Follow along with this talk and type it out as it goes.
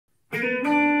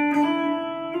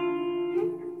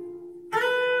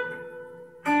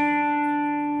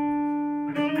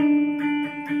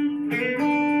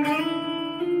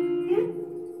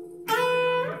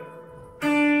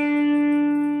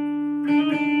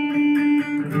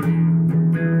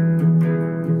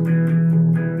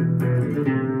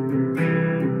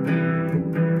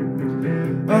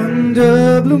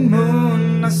Under blue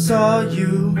moon, I saw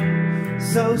you.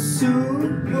 So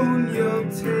soon you'll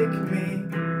take me.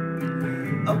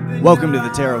 Welcome to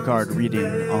the tarot card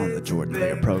reading on the Jordan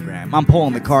Leer program. I'm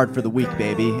pulling the card for the week,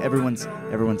 baby. Everyone's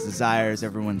desires,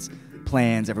 everyone's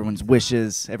plans, everyone's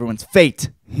wishes, everyone's fate.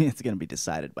 It's gonna be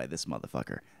decided by this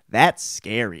motherfucker. That's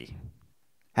scary.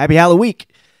 Happy Halloween.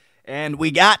 And we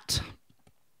got,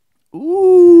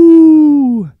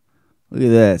 ooh, look at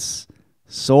this.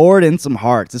 Sword and some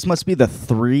hearts. This must be the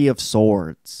Three of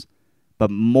Swords.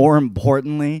 But more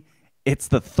importantly, it's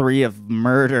the Three of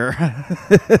Murder.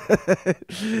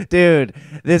 Dude,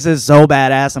 this is so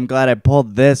badass. I'm glad I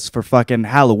pulled this for fucking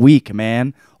Halloween,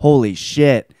 man. Holy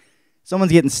shit.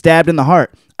 Someone's getting stabbed in the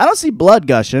heart. I don't see blood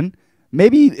gushing.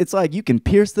 Maybe it's like you can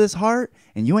pierce this heart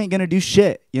and you ain't gonna do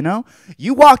shit, you know?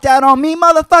 You walked out on me,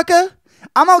 motherfucker.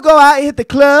 I'm gonna go out and hit the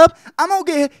club. I'm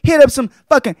gonna hit up some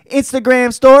fucking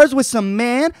Instagram stores with some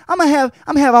men. I'm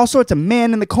gonna have all sorts of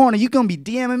men in the corner. You gonna be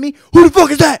DMing me? Who the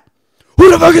fuck is that? Who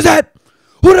the fuck is that?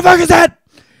 Who the fuck is that?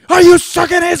 Are you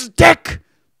sucking his dick?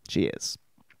 She is.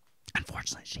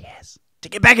 Unfortunately, she is. To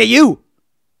get back at you.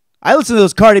 I listen to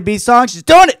those Cardi B songs. She's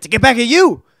doing it to get back at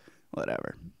you.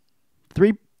 Whatever.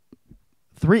 Three.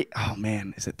 Oh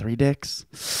man, is it three dicks?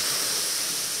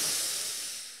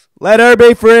 Let her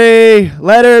be free.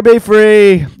 Let her be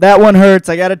free. That one hurts.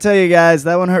 I got to tell you guys,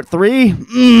 that one hurt. Three?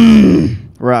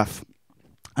 Rough.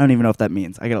 I don't even know if that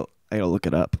means. I gotta look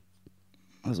it up.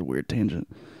 That was a weird tangent.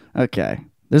 Okay.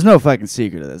 There's no fucking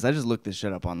secret to this. I just looked this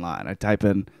shit up online. I type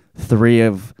in Three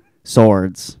of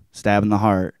Swords, stab in the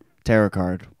heart, tarot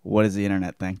card. What does the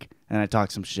internet think? And I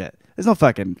talk some shit. There's no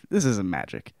fucking, this isn't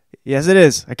magic. Yes, it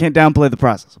is. I can't downplay the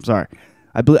process. I'm sorry.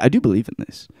 I do believe in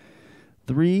this.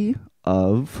 Three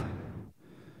of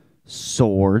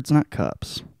Swords, not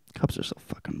cups. Cups are so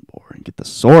fucking boring. Get the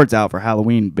swords out for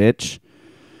Halloween, bitch.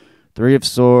 Three of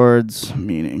Swords,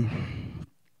 meaning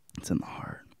it's in the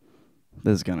heart.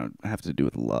 This is gonna have to do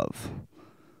with love.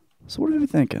 So what are we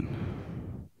thinking?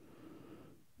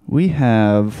 We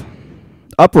have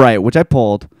upright, which I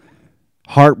pulled.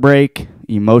 Heartbreak,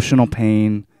 emotional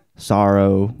pain,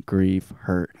 sorrow, grief,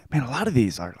 hurt. Man, a lot of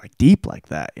these are like deep like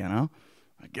that, you know?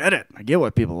 I get it. I get why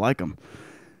people like them.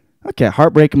 Okay,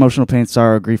 heartbreak, emotional pain,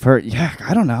 sorrow, grief, hurt. Yeah,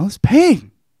 I don't know. It's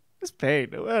pain. It's pain.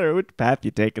 No matter which path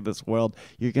you take in this world,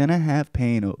 you're going to have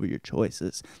pain over your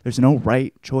choices. There's no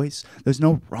right choice. There's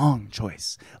no wrong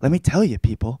choice. Let me tell you,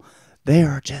 people, they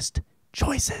are just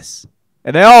choices.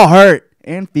 And they all hurt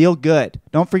and feel good.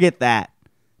 Don't forget that.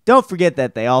 Don't forget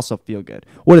that they also feel good.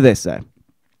 What do they say?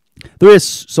 Three of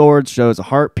Swords shows a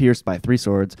heart pierced by three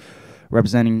swords,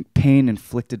 representing pain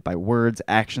inflicted by words,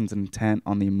 actions, and intent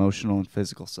on the emotional and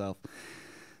physical self.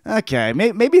 Okay,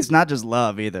 maybe it's not just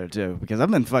love either, too, because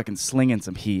I've been fucking slinging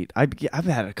some heat. I've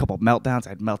had a couple meltdowns. I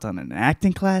had a meltdown in an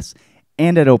acting class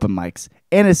and at open mics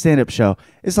and a stand-up show.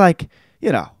 It's like,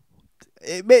 you know,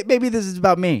 maybe this is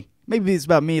about me. Maybe it's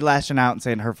about me lashing out and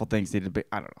saying hurtful things need to be.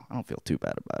 I don't know. I don't feel too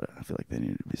bad about it. I feel like they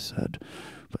need to be said.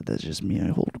 But that's just me. I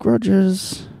hold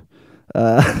grudges.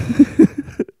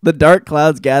 The dark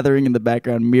clouds gathering in the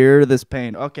background mirror this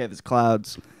pain. Okay, there's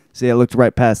clouds. See, I looked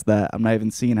right past that. I'm not even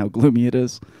seeing how gloomy it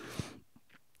is.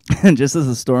 And just as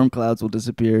the storm clouds will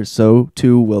disappear, so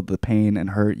too will the pain and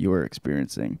hurt you are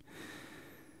experiencing.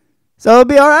 So it'll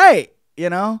be all right, you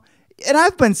know? And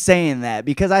I've been saying that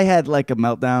because I had like a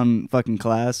meltdown fucking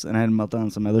class and I had a meltdown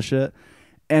on some other shit.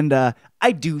 And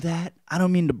I do that. I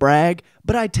don't mean to brag,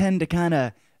 but I tend to kind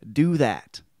of do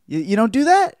that. You don't do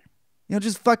that? You don't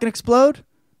just fucking explode?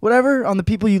 Whatever, on the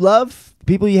people you love, the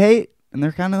people you hate, and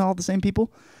they're kind of all the same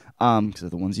people. Because they're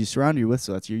the ones you surround you with,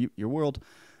 so that's your world.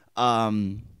 But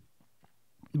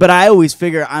I always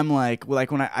figure I'm like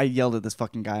when I yelled at this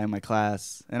fucking guy in my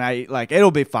class, and I like, it'll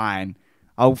be fine.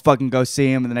 I'll fucking go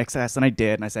see him in the next class, and I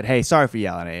did, and I said, hey, sorry for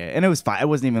yelling at you. And it was fine. It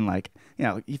wasn't even like, you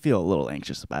know, you feel a little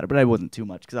anxious about it, but I wasn't too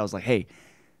much, because I was like, hey,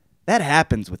 that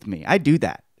happens with me. I do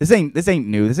that. This ain't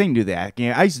new. This ain't new to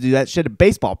acting. I used to do that shit at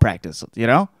baseball practice, you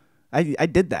know? I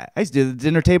did that. I used to do the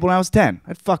dinner table when I was 10.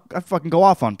 I'd fucking go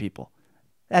off on people.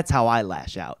 That's how I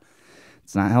lash out.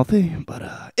 It's not healthy,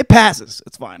 but it passes.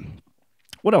 It's fine.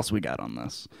 What else we got on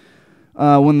this?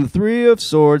 When the Three of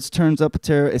Swords turns up a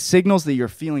tarot, it signals that you're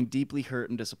feeling deeply hurt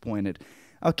and disappointed.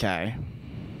 Okay.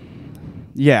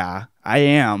 Yeah, I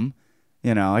am.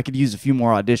 You know, I could use a few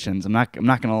more auditions. I'm not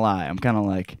gonna lie. I'm kind of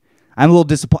like, I'm a little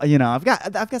disappointed. You know, I've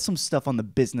got some stuff on the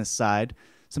business side.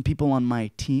 Some people on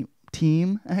my team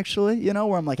actually, you know,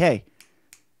 where I'm like, hey,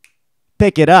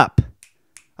 pick it up.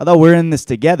 Although we're in this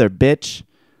together, bitch.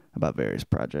 About various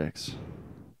projects.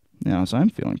 You know, so I'm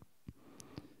feeling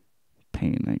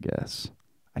pain, I guess.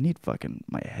 I need fucking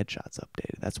my headshots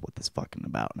updated. That's what this fucking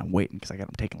about. And I'm waiting because I got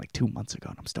them taken like 2 months ago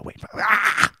and I'm still waiting for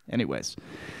Anyways.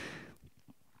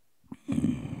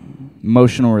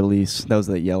 Emotional release. That was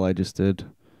that yell I just did.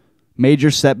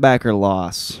 Major setback or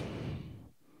loss.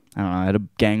 I don't know. I had a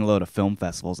gang load of film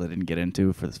festivals I didn't get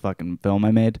into for this fucking film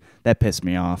I made. That pissed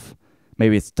me off.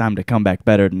 Maybe it's time to come back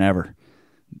better than ever.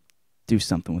 Do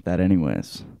something with that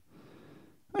anyways.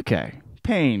 Okay.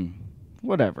 Pain.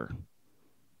 Whatever.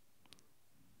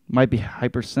 Might be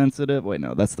hypersensitive. Wait,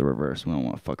 no, that's the reverse. We don't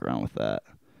want to fuck around with that.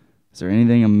 Is there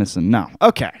anything I'm missing? No.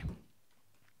 Okay.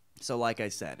 So like I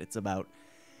said, it's about...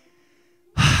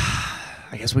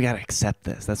 I guess we got to accept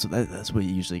this. That's what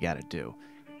you usually got to do.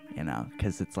 You know,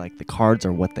 because it's like the cards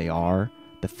are what they are.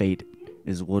 The fate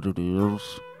is what it is.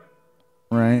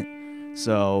 Right?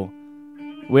 So,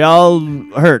 we all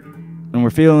hurt. And we're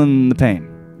feeling the pain.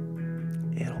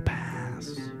 It'll pass.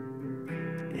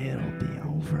 It'll be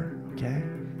over. Okay?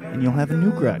 And you'll have a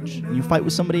new grudge. And you fight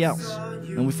with somebody else.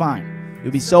 And we'll be fine.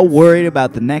 You'll be so worried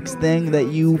about the next thing that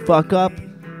you fuck up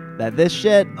that this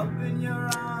shit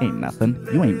ain't nothing.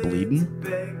 You ain't bleeding.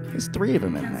 There's 3 of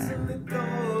them in there.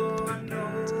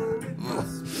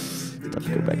 Tough to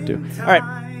go back to. Alright.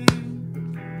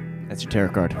 That's your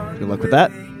tarot card. Good luck with that.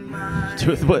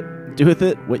 Do with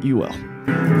it what you will.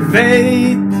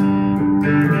 Fate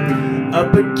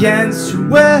up against your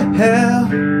will,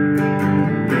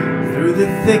 through the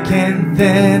thick and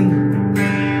thin.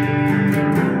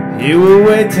 You will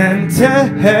wait until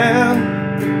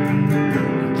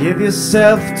give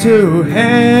yourself to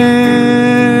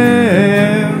him.